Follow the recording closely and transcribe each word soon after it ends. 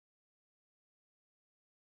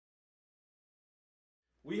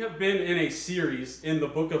We have been in a series in the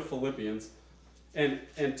book of Philippians, and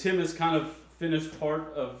Tim has kind of finished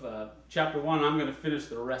part of chapter 1. I'm going to finish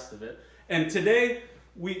the rest of it. And today,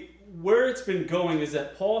 where it's been going is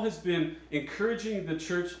that Paul has been encouraging the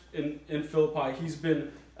church in Philippi. He's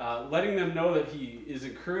been letting them know that he is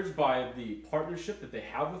encouraged by the partnership that they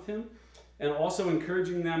have with him, and also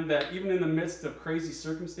encouraging them that even in the midst of crazy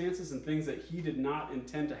circumstances and things that he did not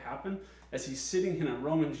intend to happen, as he's sitting in a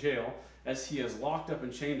Roman jail, as he is locked up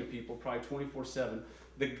and chained to people probably 24/7,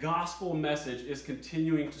 the gospel message is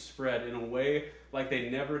continuing to spread in a way like they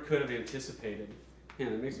never could have anticipated.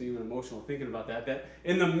 Man, it makes me even emotional thinking about that. That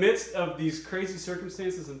in the midst of these crazy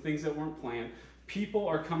circumstances and things that weren't planned, people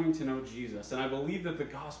are coming to know Jesus. And I believe that the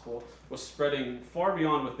gospel was spreading far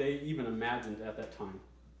beyond what they even imagined at that time.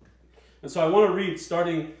 And so I want to read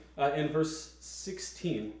starting in verse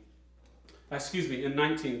 16. In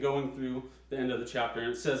 19, going through the end of the chapter.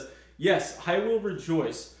 And it says, "Yes, I will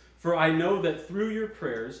rejoice, for I know that through your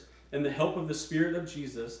prayers and the help of the Spirit of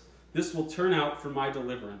Jesus, this will turn out for my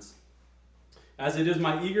deliverance. As it is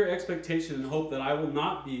my eager expectation and hope that I will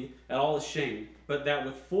not be at all ashamed, but that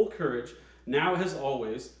with full courage, now as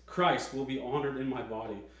always, Christ will be honored in my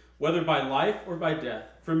body, whether by life or by death.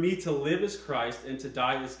 For me to live is Christ, and to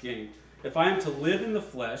die is gain. If I am to live in the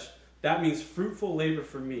flesh, that means fruitful labor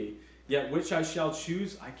for me, yet which I shall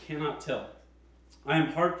choose I cannot tell. I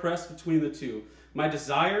am hard-pressed between the two. My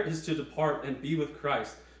desire is to depart and be with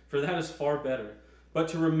Christ, for that is far better. But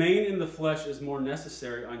to remain in the flesh is more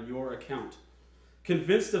necessary on your account.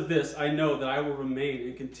 Convinced of this, I know that I will remain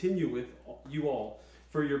and continue with you all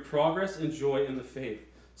for your progress and joy in the faith,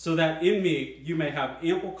 so that in me you may have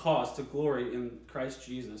ample cause to glory in Christ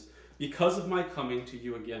Jesus, because of my coming to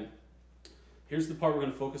you again." Here's the part we're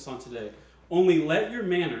going to focus on today. "Only let your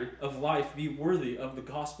manner of life be worthy of the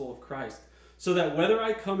gospel of Christ, so that whether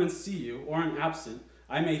I come and see you or am absent,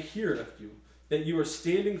 I may hear of you, that you are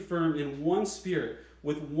standing firm in one spirit,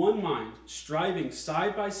 with one mind, striving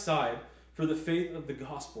side by side for the faith of the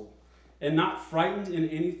gospel, and not frightened in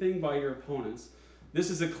anything by your opponents.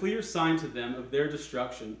 This is a clear sign to them of their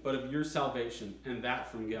destruction, but of your salvation, and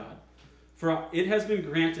that from God. For it has been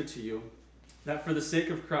granted to you that for the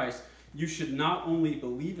sake of Christ, you should not only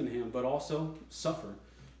believe in him, but also suffer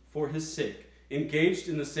for his sake, engaged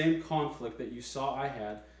in the same conflict that you saw I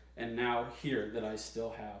had, and now hear that I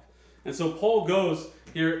still have." And so Paul goes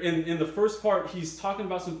here, in the first part, he's talking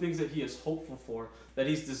about some things that he is hopeful for, that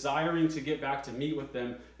he's desiring to get back to meet with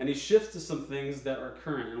them, and he shifts to some things that are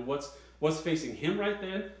current, and what's facing him right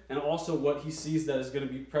then, and also what he sees that is going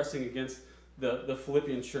to be pressing against the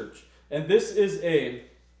Philippian church. And this is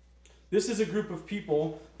a group of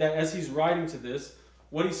people that, as he's writing to this,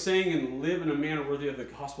 what he's saying and live in a manner worthy of the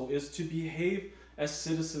gospel is to behave as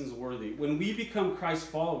citizens worthy. When we become Christ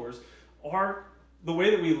followers, the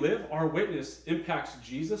way that we live, our witness impacts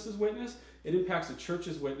Jesus' witness, it impacts the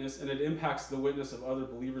church's witness, and it impacts the witness of other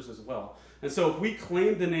believers as well. And so if we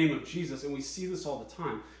claim the name of Jesus, and we see this all the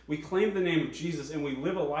time, we claim the name of Jesus and we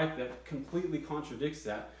live a life that completely contradicts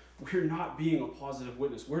that, we're not being a positive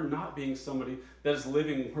witness. We're not being somebody that is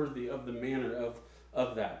living worthy of the manner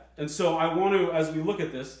of that. And so I want to, as we look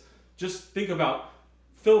at this, just think about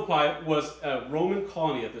Philippi was a Roman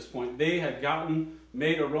colony at this point. They had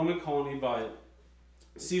made a Roman colony by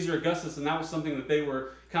Caesar Augustus, and that was something that they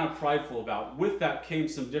were kind of prideful about. With that came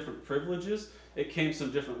some different privileges. It came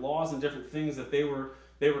some different laws and different things that they were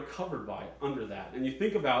covered by under that. And you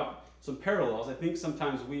think about some parallels. I think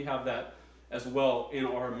sometimes we have that as well in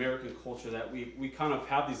our American culture, that we kind of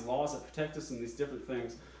have these laws that protect us and these different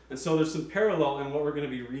things. And so there's some parallel in what we're going to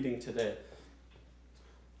be reading today.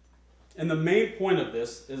 And the main point of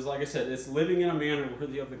this is, like I said, it's living in a manner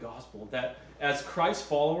worthy of the gospel. That as Christ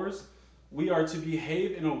followers, we are to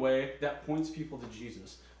behave in a way that points people to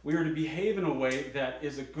Jesus. We are to behave in a way that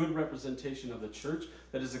is a good representation of the church,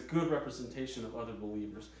 that is a good representation of other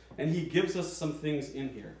believers. And he gives us some things in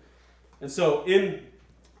here. And so in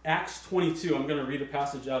Acts 22, I'm going to read a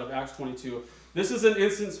passage out of Acts 22. This is an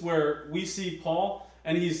instance where we see Paul,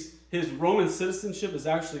 and his Roman citizenship is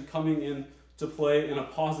actually coming into play in a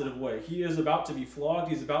positive way. He is about to be flogged,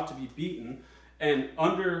 he's about to be beaten, and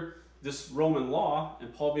under this Roman law,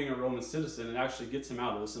 and Paul being a Roman citizen, it actually gets him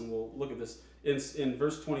out of this, and we'll look at this in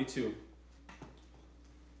verse 22.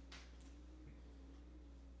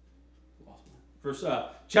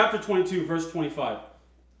 Chapter 22, verse 25.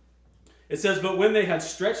 It says, "But when they had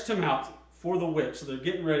stretched him out for the whip," so they're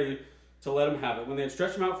getting ready to let him have it. "When they had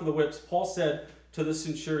stretched him out for the whips, Paul said to the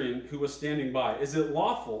centurion who was standing by, 'Is it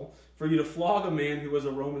lawful for you to flog a man who was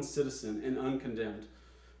a Roman citizen and uncondemned?'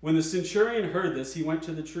 When the centurion heard this, he went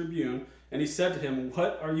to the tribune, and he said to him,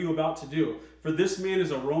 "What are you about to do? For this man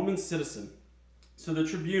is a Roman citizen." So the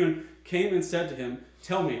tribune came and said to him,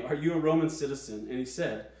 "Tell me, are you a Roman citizen?" And he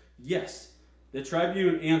said, "Yes." The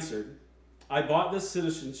tribune answered, "I bought this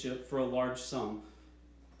citizenship for a large sum."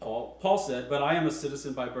 Paul said, "But I am a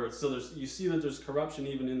citizen by birth." So you see that there's corruption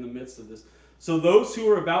even in the midst of this. So those who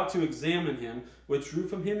were about to examine him withdrew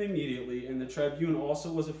from him immediately, and the tribune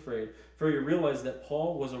also was afraid, for he realized that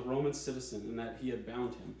Paul was a Roman citizen and that he had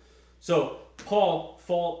bound him. So Paul,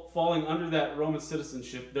 falling under that Roman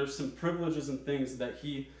citizenship, there's some privileges and things that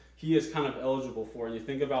he is kind of eligible for. And you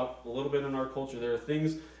think about a little bit in our culture, there are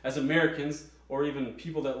things as Americans or even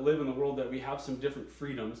people that live in the world that we have some different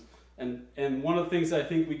freedoms. And one of the things I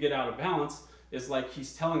think we get out of balance is, like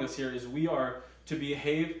he's telling us here, is we are to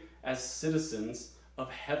behave as citizens of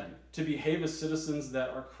heaven, to behave as citizens that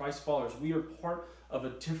are Christ followers. We are part of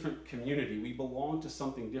a different community. We belong to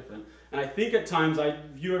something different. And I think at times I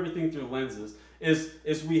view everything through lenses,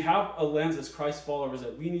 is we have a lens as Christ followers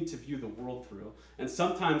that we need to view the world through. And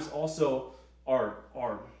sometimes also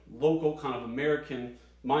our local kind of American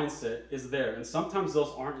mindset is there. And sometimes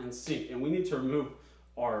those aren't in sync. And we need to remove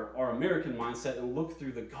our American mindset and look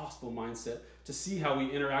through the gospel mindset to see how we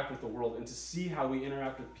interact with the world and to see how we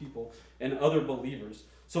interact with people and other believers.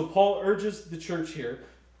 So Paul urges the church here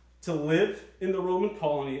to live in the Roman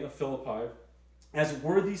colony of Philippi as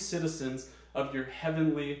worthy citizens of your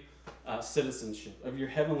heavenly citizenship, of your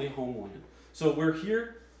heavenly homeland. So we're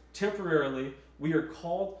here temporarily. We are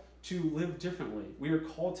called to live differently. We are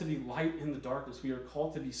called to be light in the darkness. We are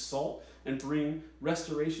called to be salt and bring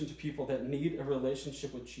restoration to people that need a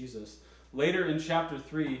relationship with Jesus. Later in chapter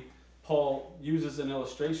 3, Paul uses an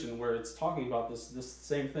illustration where it's talking about this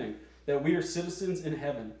same thing, that we are citizens in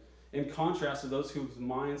heaven in contrast to those whose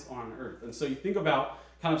minds are on earth. And so you think about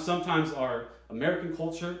kind of sometimes our American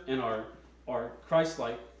culture and our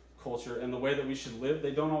Christ-like culture and the way that we should live,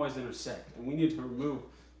 they don't always intersect. And we need to remove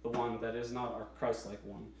the one that is not our Christ-like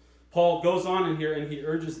one. Paul goes on in here and he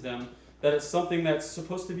urges them that it's something that's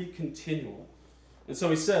supposed to be continual. And so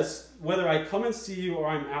he says, "Whether I come and see you or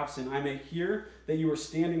I'm absent, I may hear that you are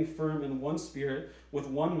standing firm in one spirit, with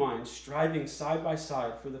one mind, striving side by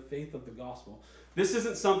side for the faith of the gospel." This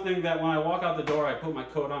isn't something that when I walk out the door, I put my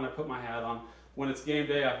coat on, I put my hat on. When it's game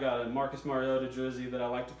day, I've got a Marcus Mariota jersey that I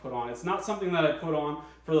like to put on. It's not something that I put on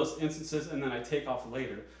for those instances and then I take off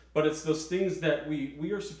later. But it's those things that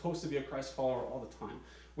we are supposed to be a Christ follower all the time.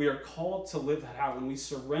 We are called to live that out when we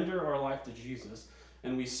surrender our life to Jesus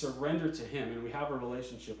and we surrender to him and we have a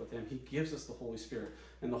relationship with him. He gives us the Holy Spirit.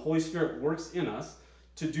 And the Holy Spirit works in us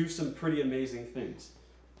to do some pretty amazing things.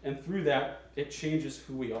 And through that, it changes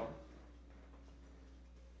who we are.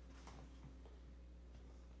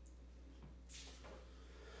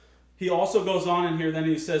 He also goes on in here, then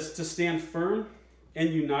he says, to stand firm and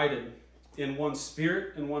united in one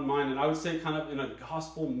spirit and one mind. And I would say kind of in a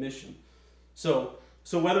gospel mission.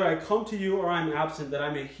 So whether I come to you or I'm absent, that I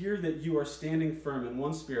may hear that you are standing firm in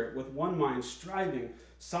one spirit, with one mind, striving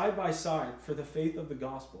side by side for the faith of the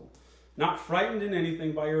gospel, not frightened in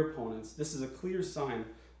anything by your opponents. This is a clear sign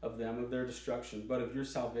of them, of their destruction, but of your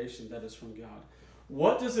salvation that is from God.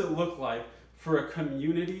 What does it look like for a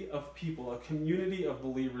community of people, a community of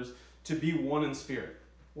believers, to be one in spirit?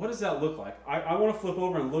 What does that look like? I want to flip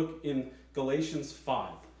over and look in Galatians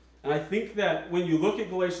 5. And I think that when you look at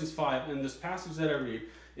Galatians 5 and this passage that I read,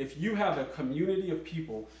 if you have a community of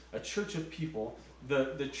people, a church of people,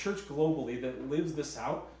 the church globally that lives this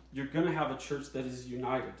out, you're going to have a church that is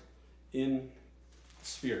united in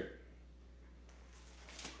spirit.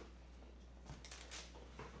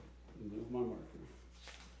 Move my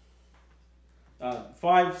marker.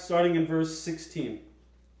 5, starting in verse 16.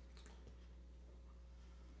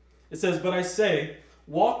 It says, "But I say,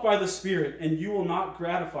 walk by the Spirit, and you will not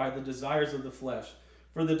gratify the desires of the flesh.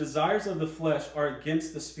 For the desires of the flesh are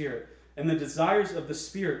against the Spirit, and the desires of the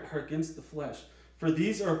Spirit are against the flesh. For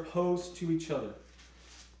these are opposed to each other,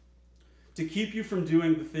 to keep you from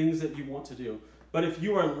doing the things that you want to do. But if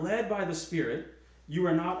you are led by the Spirit, you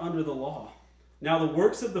are not under the law. Now the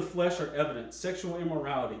works of the flesh are evident: sexual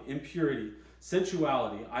immorality, impurity,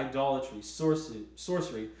 sensuality, idolatry,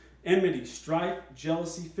 sorcery, enmity, strife,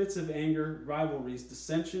 jealousy, fits of anger, rivalries,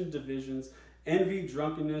 dissension, divisions, envy,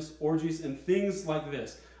 drunkenness, orgies, and things like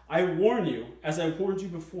this. I warn you, as I warned you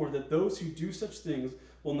before, that those who do such things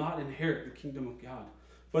will not inherit the kingdom of God.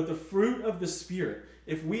 But the fruit of the Spirit,"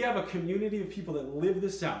 if we have a community of people that live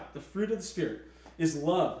this out, the fruit of the Spirit is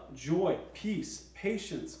love, joy, peace,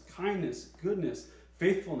 patience, kindness, goodness,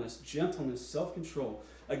 faithfulness, gentleness, self-control.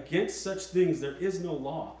 Against such things there is no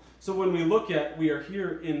law. So when we look at, we are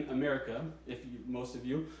here in America, most of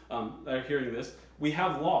you that are hearing this, we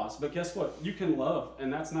have laws, but guess what? You can love,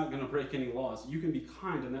 and that's not going to break any laws. You can be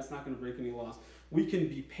kind, and that's not going to break any laws. We can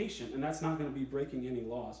be patient, and that's not going to be breaking any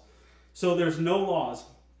laws. So there's no laws.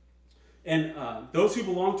 And those who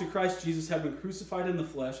belong to Christ Jesus have been crucified in the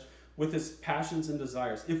flesh with his passions and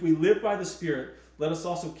desires. If we live by the Spirit, let us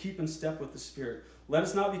also keep in step with the Spirit. Let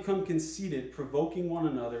us not become conceited, provoking one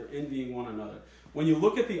another, envying one another. When you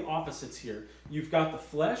look at the opposites here, you've got the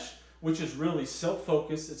flesh, which is really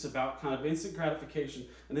self-focused. It's about kind of instant gratification.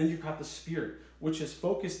 And then you've got the Spirit, which is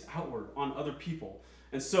focused outward on other people.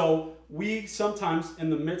 And so we sometimes, in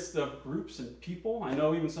the midst of groups and people, I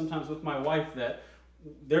know even sometimes with my wife that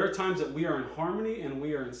there are times that we are in harmony and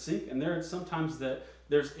we are in sync, and there are sometimes that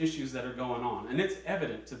there's issues that are going on. And it's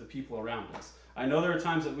evident to the people around us. I know there are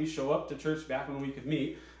times that we show up to church back when we could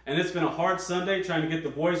meet, and it's been a hard Sunday trying to get the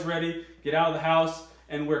boys ready, get out of the house,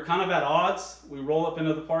 and we're kind of at odds. We roll up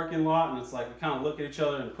into the parking lot, and it's like we kind of look at each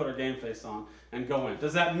other and put our game face on and go in.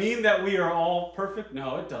 Does that mean that we are all perfect?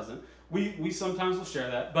 No, it doesn't. We sometimes will share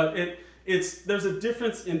that, but there's a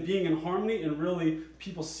difference in being in harmony and really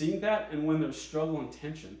people seeing that, and when there's struggle and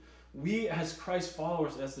tension. We as Christ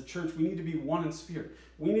followers, as the church, we need to be one in spirit.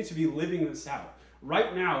 We need to be living this out.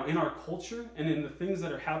 Right now, in our culture and in the things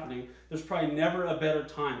that are happening, there's probably never a better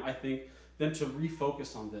time, I think, than to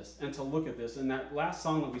refocus on this and to look at this. And that last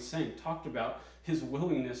song that we sang talked about his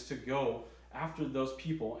willingness to go after those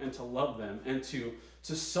people and to love them and to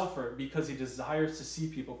suffer because he desires to see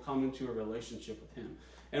people come into a relationship with him.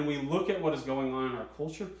 And we look at what is going on in our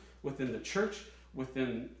culture, within the church,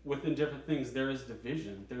 within different things. There is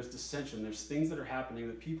division, there's dissension, there's things that are happening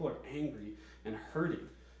that people are angry and hurting.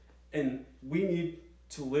 And we need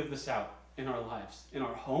to live this out in our lives, in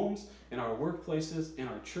our homes, in our workplaces, in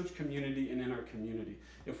our church community, and in our community.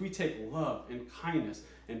 If we take love and kindness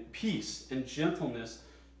and peace and gentleness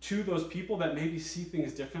to those people that maybe see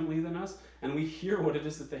things differently than us, and we hear what it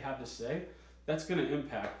is that they have to say, that's going to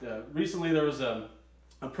impact. Recently there was a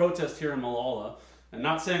protest here in Malala, and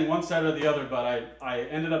not saying one side or the other, but I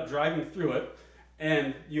ended up driving through it,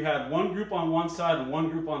 and you had one group on one side and one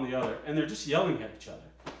group on the other, and they're just yelling at each other.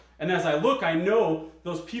 And as I look, I know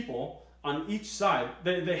those people on each side,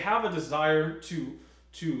 they have a desire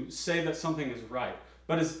to say that something is right.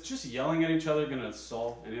 But is just yelling at each other going to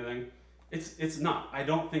solve anything? It's not. I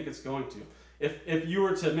don't think it's going to. If you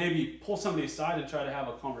were to maybe pull somebody aside and try to have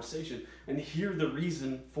a conversation and hear the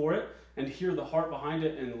reason for it and hear the heart behind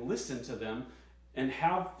it and listen to them and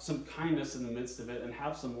have some kindness in the midst of it and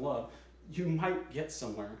have some love, you might get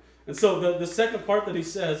somewhere. And so the second part that he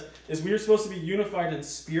says is we are supposed to be unified in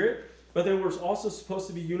spirit, but then we're also supposed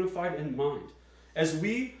to be unified in mind. As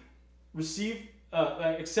we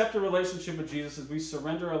accept a relationship with Jesus, as we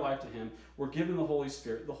surrender our life to him, we're given the Holy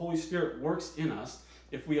Spirit. The Holy Spirit works in us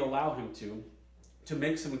if we allow him to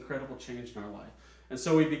make some incredible change in our life. And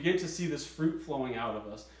so we begin to see this fruit flowing out of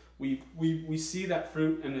us. We see that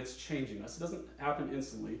fruit and it's changing us. It doesn't happen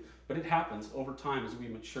instantly, but it happens over time as we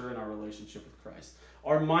mature in our relationship with Christ.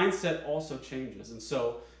 Our mindset also changes. And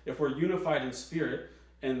so if we're unified in spirit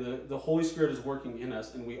and the Holy Spirit is working in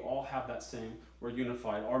us and we all have that same, we're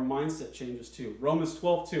unified, our mindset changes too. Romans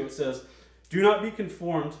 12:2, it says, "Do not be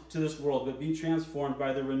conformed to this world, but be transformed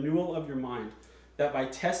by the renewal of your mind, that by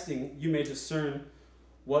testing you may discern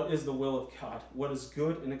what is the will of God, what is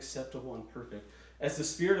good and acceptable and perfect." As the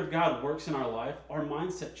Spirit of God works in our life, our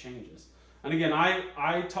mindset changes. And again,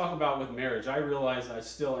 I talk about with marriage, I realize I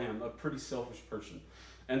still am a pretty selfish person.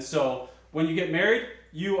 And so when you get married,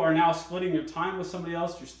 you are now splitting your time with somebody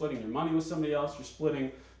else, you're splitting your money with somebody else, you're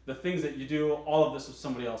splitting the things that you do, all of this with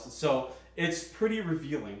somebody else. And so it's pretty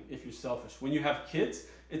revealing if you're selfish. When you have kids,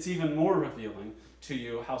 it's even more revealing to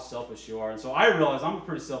you how selfish you are. And so I realize I'm a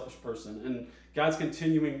pretty selfish person, and God's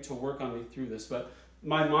continuing to work on me through this. But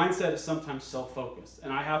my mindset is sometimes self-focused,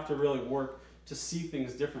 and I have to really work to see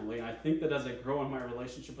things differently. And I think that as I grow in my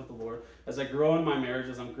relationship with the Lord, as I grow in my marriage,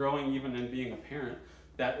 as I'm growing even in being a parent,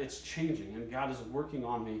 that it's changing, and God is working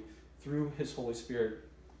on me through his Holy Spirit.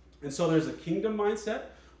 And so there's a kingdom mindset,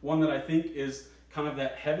 one that I think is kind of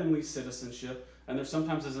that heavenly citizenship, and there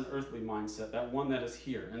sometimes is an earthly mindset, that one that is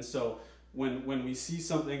here. And so when we see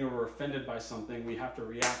something or we're offended by something, we have to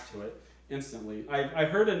react to it instantly. I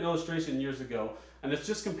heard an illustration years ago, and it's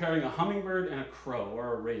just comparing a hummingbird and a crow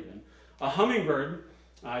or a raven. A hummingbird,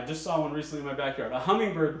 I just saw one recently in my backyard. A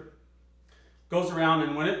hummingbird goes around,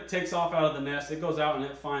 and when it takes off out of the nest, it goes out and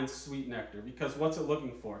it finds sweet nectar. Because what's it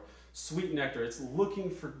looking for? Sweet nectar. It's looking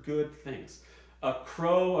for good things. A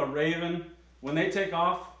crow, a raven, when they take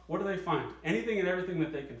off, what do they find? Anything and everything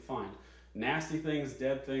that they can find. nasty things,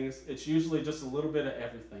 dead things. It's usually just a little bit of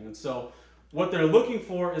everything. And so what they're looking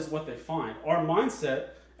for is what they find. Our mindset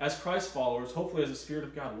as Christ followers, hopefully as the Spirit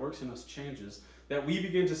of God works in us, changes, that we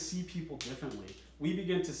begin to see people differently. We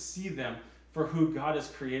begin to see them for who God has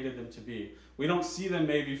created them to be. We don't see them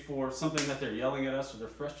maybe for something that they're yelling at us or they're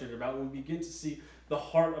frustrated about. We begin to see the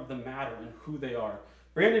heart of the matter and who they are.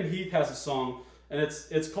 Brandon Heath has a song, and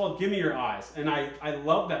it's called Give Me Your Eyes. And I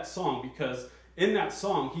love that song because in that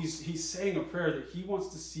song, he's saying a prayer that he wants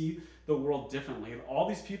to see the world differently. All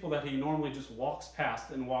these people that he normally just walks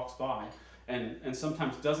past and walks by and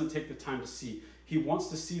sometimes doesn't take the time to see. He wants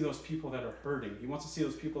to see those people that are hurting. He wants to see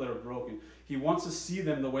those people that are broken. He wants to see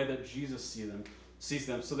them the way that Jesus sees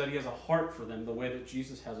them, so that he has a heart for them the way that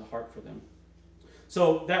Jesus has a heart for them.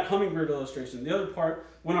 So that hummingbird illustration. The other part,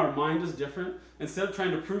 when our mind is different, instead of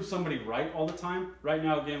trying to prove somebody right all the time, right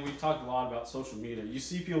now, again, we've talked a lot about social media. You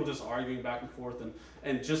see people just arguing back and forth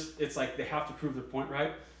and just, it's like they have to prove their point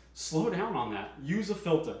right. Slow down on that. Use a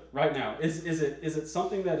filter right now. Is it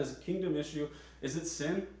something that is a kingdom issue? Is it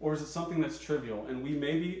sin? Or is it something that's trivial? And we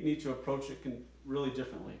maybe need to approach it really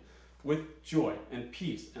differently with joy and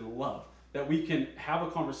peace and love. That we can have a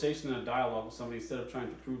conversation and a dialogue with somebody instead of trying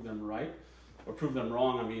to prove them right or prove them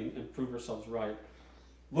wrong, and prove ourselves right.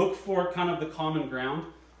 Look for kind of the common ground.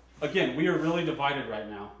 Again, we are really divided right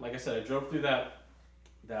now. Like I said, I drove through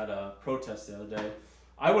that protest the other day.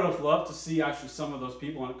 I would have loved to see actually some of those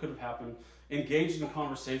people, and it could have happened, engaged in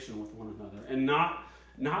conversation with one another and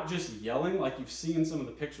not just yelling like you've seen some of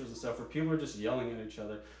the pictures and stuff where people are just yelling at each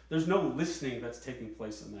other. There's no listening that's taking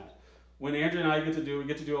place in that. When Andrea and I get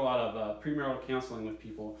to do a lot of premarital counseling with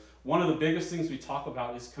people, one of the biggest things we talk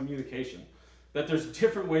about is communication. That there's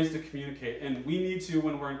different ways to communicate, and we need to,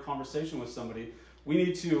 when we're in conversation with somebody, we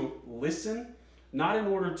need to listen, not in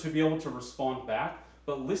order to be able to respond back,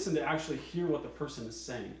 but listen to actually hear what the person is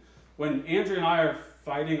saying. When Andrea and I are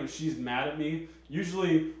fighting or she's mad at me,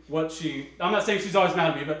 usually I'm not saying she's always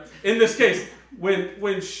mad at me, but in this case,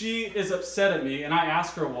 when she is upset at me and I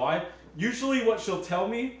ask her why, usually what she'll tell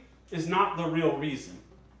me is not the real reason.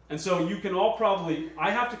 And so you can all I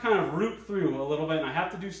have to kind of root through a little bit, and I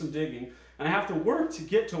have to do some digging, and I have to work to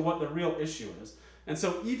get to what the real issue is. And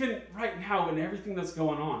so even right now in everything that's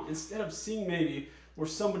going on, instead of seeing maybe where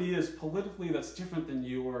somebody is politically that's different than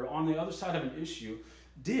you or on the other side of an issue,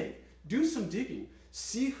 do some digging.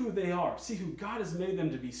 See who they are. See who God has made them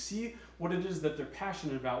to be. See what it is that they're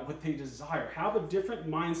passionate about, what they desire. Have a different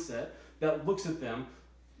mindset that looks at them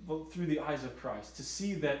through the eyes of Christ, to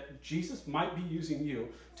see that Jesus might be using you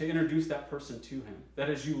to introduce that person to him. That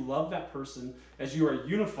as you love that person, as you are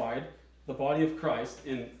unified, the body of Christ,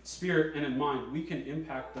 in spirit and in mind, we can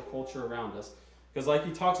impact the culture around us. Because like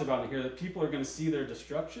he talks about in here, that people are going to see their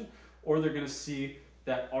destruction, or they're going to see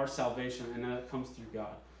that our salvation, and that it comes through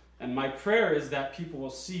God. And my prayer is that people will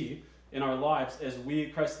see in our lives, as we,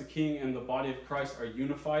 Christ the King, and the body of Christ are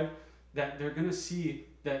unified, that they're going to see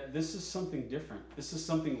that this is something different. This is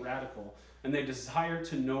something radical. And they desire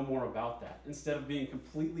to know more about that, instead of being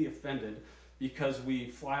completely offended because we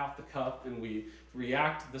fly off the cuff and we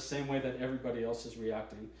react the same way that everybody else is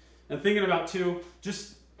reacting. And thinking about, too,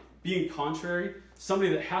 just being contrary,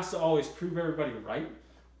 somebody that has to always prove everybody right.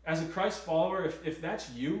 As a Christ follower, if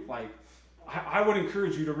that's you, I would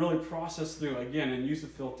encourage you to really process through, again, and use a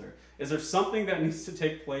filter. Is there something that needs to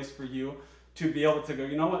take place for you to be able to go,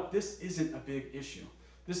 you know what, this isn't a big issue.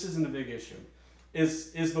 This isn't a big issue.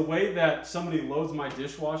 Is the way that somebody loads my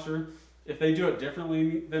dishwasher, if they do it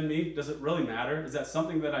differently than me, does it really matter? Is that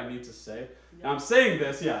something that I need to say? Yeah. Now, I'm saying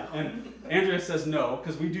this, yeah, and Andrea says no,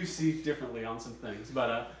 because we do see differently on some things.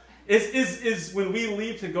 But is when we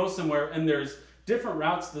leave to go somewhere and there's different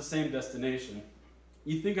routes to the same destination,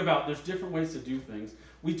 you think about there's different ways to do things.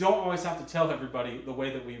 We don't always have to tell everybody the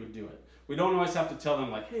way that we would do it. We don't always have to tell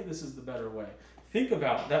them like, hey, this is the better way. Think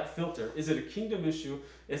about that filter. Is it a kingdom issue?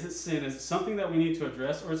 Is it sin? Is it something that we need to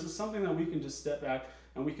address? Or is it something that we can just step back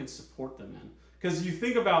and we can support them in? Because you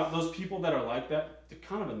think about those people that are like that, they're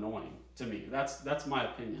kind of annoying to me. That's my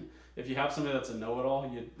opinion. If you have somebody that's a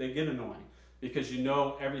know-it-all, they get annoying. Because you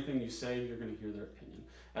know everything you say, you're going to hear their opinion.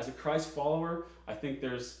 As a Christ follower, I think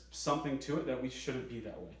there's something to it that we shouldn't be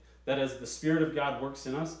that way. That as the Spirit of God works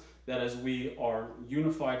in us, that as we are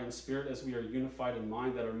unified in spirit, as we are unified in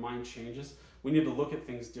mind, that our mind changes, we need to look at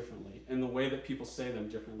things differently, and the way that people say them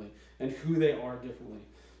differently, and who they are differently.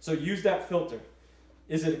 So use that filter.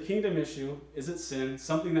 Is it a kingdom issue? Is it sin?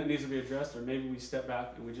 Something that needs to be addressed? Or maybe we step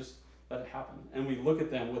back and we just let it happen. And we look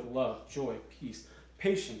at them with love, joy, peace,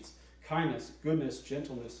 patience, kindness, goodness,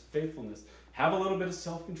 gentleness, faithfulness. Have a little bit of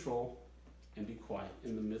self-control and be quiet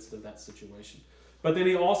in the midst of that situation. But then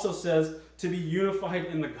he also says to be unified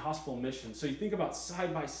in the gospel mission. So you think about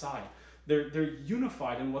side by side. They're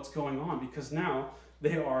unified in what's going on because now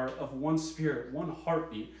they are of one spirit, one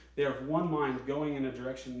heartbeat. They are of one mind going in a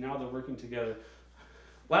direction. Now they're working together.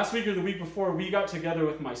 Last week or the week before, we got together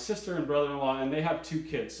with my sister and brother-in-law, and they have 2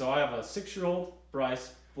 kids. So I have a 6-year-old,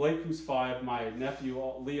 Bryce, Blake, who's 5, my nephew,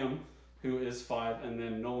 Liam, who is 5, and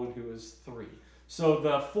then Nolan, who is 3. So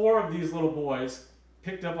the 4 of these little boys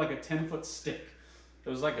picked up like a 10-foot stick. It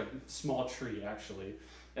was like a small tree, actually.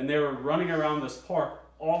 And they were running around this park,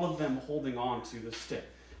 all of them holding on to the stick.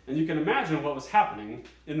 And you can imagine what was happening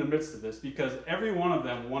in the midst of this because every one of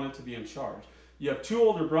them wanted to be in charge. You have 2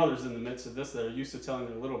 older brothers in the midst of this that are used to telling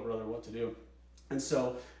their little brother what to do. And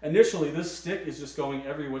so initially this stick is just going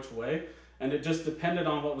every which way, and it just depended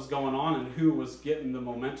on what was going on and who was getting the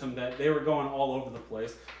momentum that they were going all over the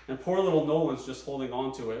place. And poor little Nolan's just holding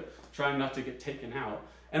on to it, trying not to get taken out.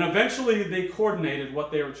 And eventually they coordinated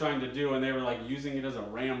what they were trying to do, and they were like using it as a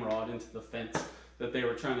ramrod into the fence that they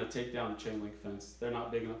were trying to take down a chain link fence. They're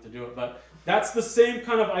not big enough to do it, but that's the same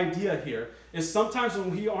kind of idea here, is sometimes when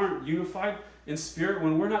we aren't unified in spirit,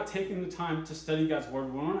 when we're not taking the time to study God's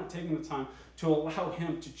word, when we're not taking the time to allow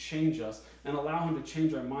him to change us and allow him to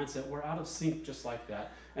change our mindset, we're out of sync just like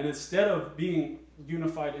that. And instead of being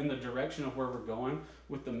unified in the direction of where we're going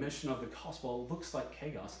with the mission of the gospel, it looks like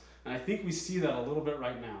chaos. And I think we see that a little bit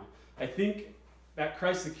right now. I think at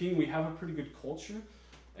Christ the King, we have a pretty good culture,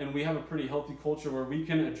 and we have a pretty healthy culture where we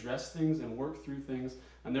can address things and work through things,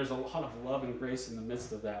 and there's a lot of love and grace in the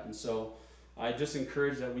midst of that. And so I just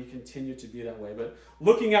encourage that we continue to be that way. But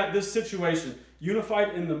looking at this situation,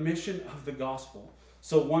 unified in the mission of the gospel.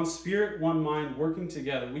 So one spirit, one mind, working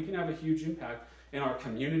together, we can have a huge impact in our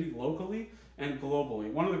community locally and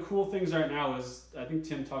globally. One of the cool things right now is, I think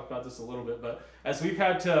Tim talked about this a little bit, but as we've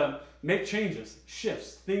had to make changes,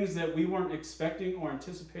 shifts, things that we weren't expecting or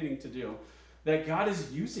anticipating to do, that God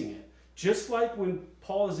is using it. Just like when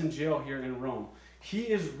Paul is in jail here in Rome, he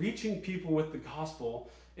is reaching people with the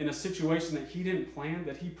gospel in a situation that he didn't plan,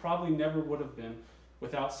 that he probably never would have been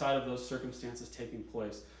without side of those circumstances taking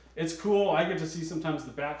place. It's cool. I get to see sometimes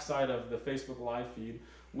the backside of the Facebook live feed.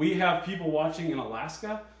 We have people watching in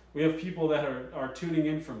Alaska. We have people that are tuning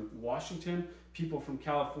in from Washington, people from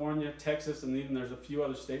California, Texas, and even there's a few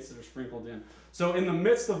other states that are sprinkled in. So in the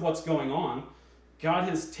midst of what's going on, God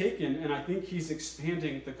has taken, and I think he's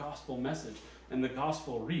expanding the gospel message and the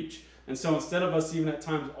gospel reach. And so instead of us even at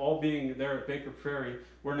times all being there at Baker Prairie,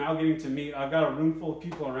 we're now getting to meet, I've got a room full of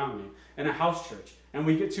people around me in a house church, and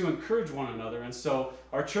we get to encourage one another. And so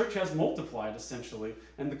our church has multiplied essentially,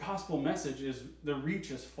 and the gospel message is, the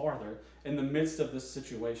reach is farther in the midst of this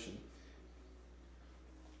situation.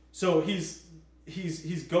 So he's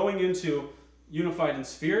going into unified in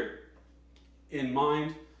spirit, in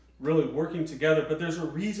mind, really working together, but there's a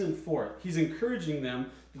reason for it. He's encouraging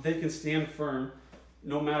them that they can stand firm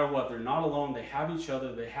no matter what. They're not alone. They have each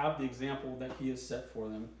other. They have the example that he has set for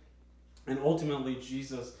them. And ultimately,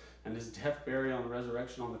 Jesus and his death, burial, and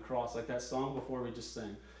resurrection on the cross, like that song before we just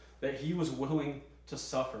sang, that he was willing to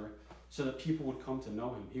suffer so that people would come to know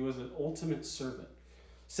him. He was an ultimate servant.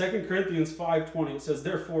 2 Corinthians 5:20, it says,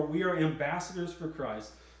 "Therefore, we are ambassadors for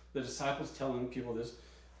Christ." The disciples telling people this.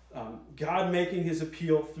 God making his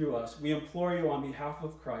appeal through us. We implore you on behalf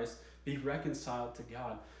of Christ, be reconciled to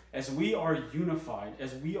God. As we are unified,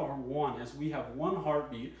 as we are one, as we have one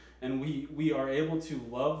heartbeat, and we are able to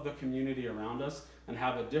love the community around us and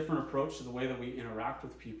have a different approach to the way that we interact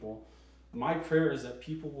with people, my prayer is that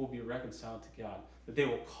people will be reconciled to God, that they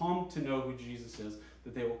will come to know who Jesus is,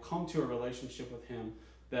 that they will come to a relationship with him,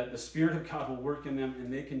 that the Spirit of God will work in them,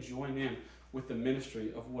 and they can join in with the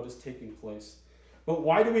ministry of what is taking place. But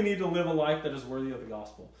why do we need to live a life that is worthy of the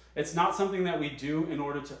gospel? It's not something that we do in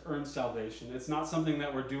order to earn salvation. It's not something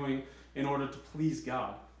that we're doing in order to please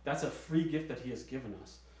God. That's a free gift that he has given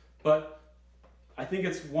us. But I think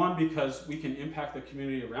it's one, because we can impact the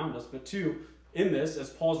community around us, but two, in this,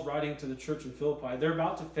 as Paul's writing to the church in Philippi, they're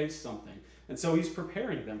about to face something. And so he's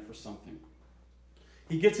preparing them for something.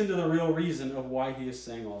 He gets into the real reason of why he is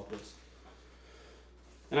saying all of this.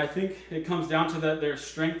 And I think it comes down to that they're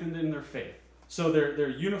strengthened in their faith. So they're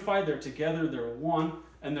unified, they're together, they're one,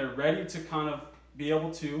 and they're ready to kind of be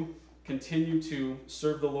able to continue to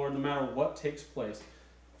serve the Lord no matter what takes place.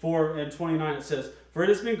 4:29 it says, "For it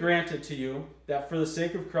has been granted to you that for the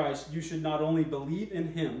sake of Christ you should not only believe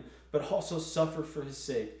in him, but also suffer for his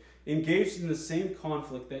sake, engaged in the same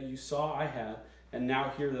conflict that you saw I had, and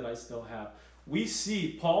now hear that I still have." We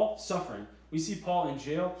see Paul suffering. We see Paul in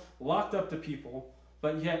jail, locked up to people,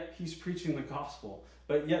 but yet he's preaching the gospel.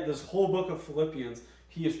 But yet this whole book of Philippians,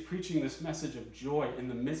 He is preaching this message of joy in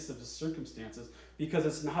the midst of his circumstances because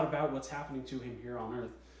it's not about what's happening to him here on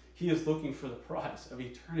earth. He is looking for the prize of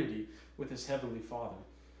eternity with his heavenly Father.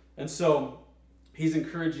 And so he's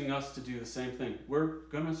encouraging us to do the same thing. We're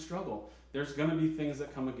going to struggle. There's going to be things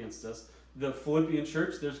that come against us. The Philippian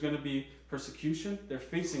church, there's going to be persecution. They're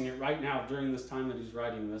facing it right now during this time that he's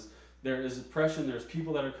writing this. There is oppression. There's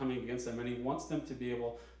people that are coming against them, and he wants them to be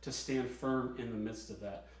able to stand firm in the midst of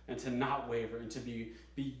that and to not waver and to be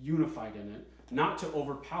unified in it, not to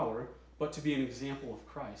overpower, but to be an example of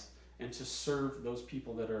Christ and to serve those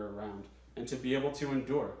people that are around and to be able to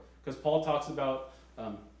endure. Because Paul talks about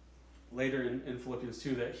later in Philippians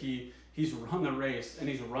 2 that he's run the race and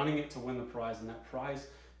he's running it to win the prize, and that prize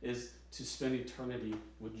is to spend eternity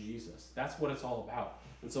with Jesus. That's what it's all about.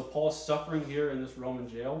 And so Paul's suffering here in this Roman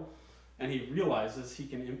jail, and he realizes he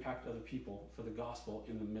can impact other people for the gospel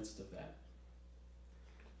in the midst of that.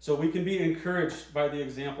 So we can be encouraged by the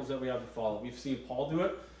examples that we have to follow. We've seen Paul do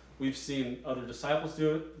it. We've seen other disciples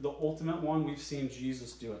do it. The ultimate one, we've seen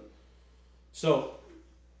Jesus do it. So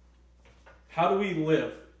how do we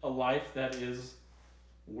live a life that is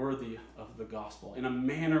worthy of the gospel, in a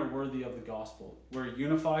manner worthy of the gospel? We're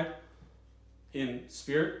unified in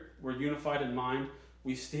spirit. We're unified in mind.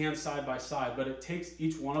 We stand side by side, but it takes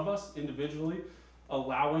each one of us individually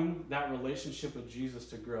allowing that relationship with Jesus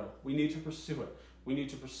to grow. We need to pursue it. We need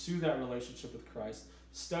to pursue that relationship with Christ,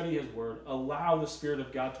 study his word, allow the Spirit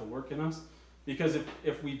of God to work in us, because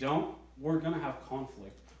if we don't, we're going to have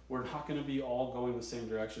conflict. We're not going to be all going the same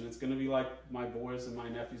direction. It's going to be like my boys and my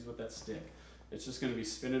nephews with that stick. It's just going to be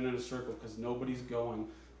spinning in a circle because nobody's going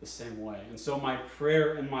the same way. And so my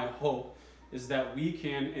prayer and my hope is that we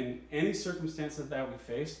can, in any circumstances that we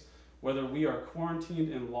face, whether we are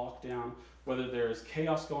quarantined and locked down, whether there is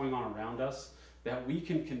chaos going on around us, that we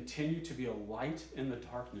can continue to be a light in the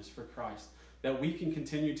darkness for Christ, that we can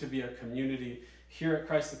continue to be a community here at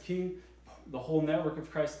Christ the King, the whole network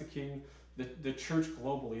of Christ the King, the church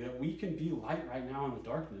globally, that we can be light right now in the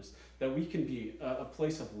darkness, that we can be a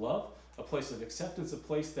place of love, a place of acceptance, a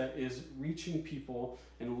place that is reaching people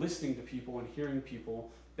and listening to people and hearing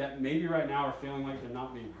people that maybe right now are feeling like they're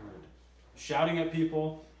not being heard. Shouting at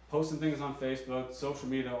people, posting things on Facebook, social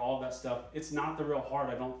media, all that stuff, it's not the real heart,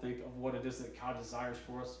 I don't think, of what it is that God desires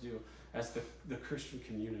for us to do as the Christian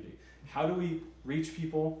community. How do we reach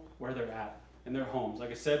people where they're at, in their homes?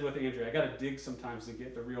 Like I said with Andrea, I got to dig sometimes to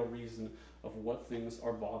get the real reason of what things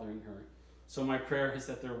are bothering her. So my prayer is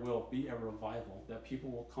that there will be a revival, that people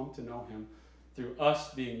will come to know him through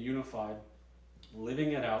us being unified,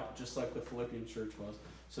 living it out, just like the Philippian church was,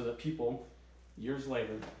 so that people, years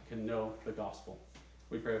later, can know the gospel.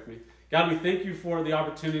 We pray with me. God, we thank you for the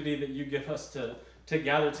opportunity that you give us to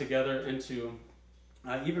gather together and to,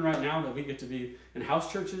 even right now, that we get to be in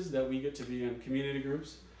house churches, that we get to be in community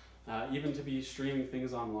groups, even to be streaming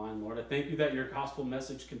things online, Lord. I thank you that your gospel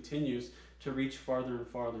message continues to reach farther and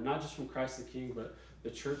farther, not just from Christ the King, but the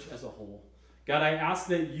church as a whole. God, I ask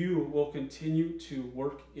that you will continue to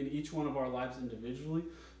work in each one of our lives individually,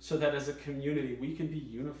 so that as a community we can be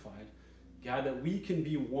unified. God, that we can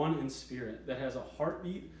be one in spirit, that has a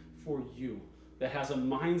heartbeat for you, that has a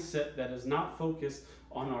mindset that is not focused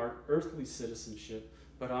on our earthly citizenship,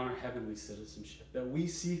 but on our heavenly citizenship. That we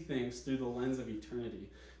see things through the lens of eternity,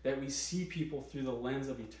 that we see people through the lens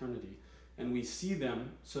of eternity, and we see them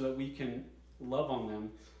so that we can love on them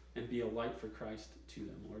and be a light for Christ to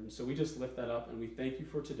them, Lord. And so we just lift that up, and we thank you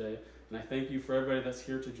for today, and I thank you for everybody that's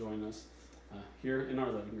here to join us here in our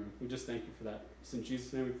living room. We just thank you for that. It's in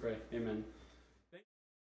Jesus' name we pray. Amen.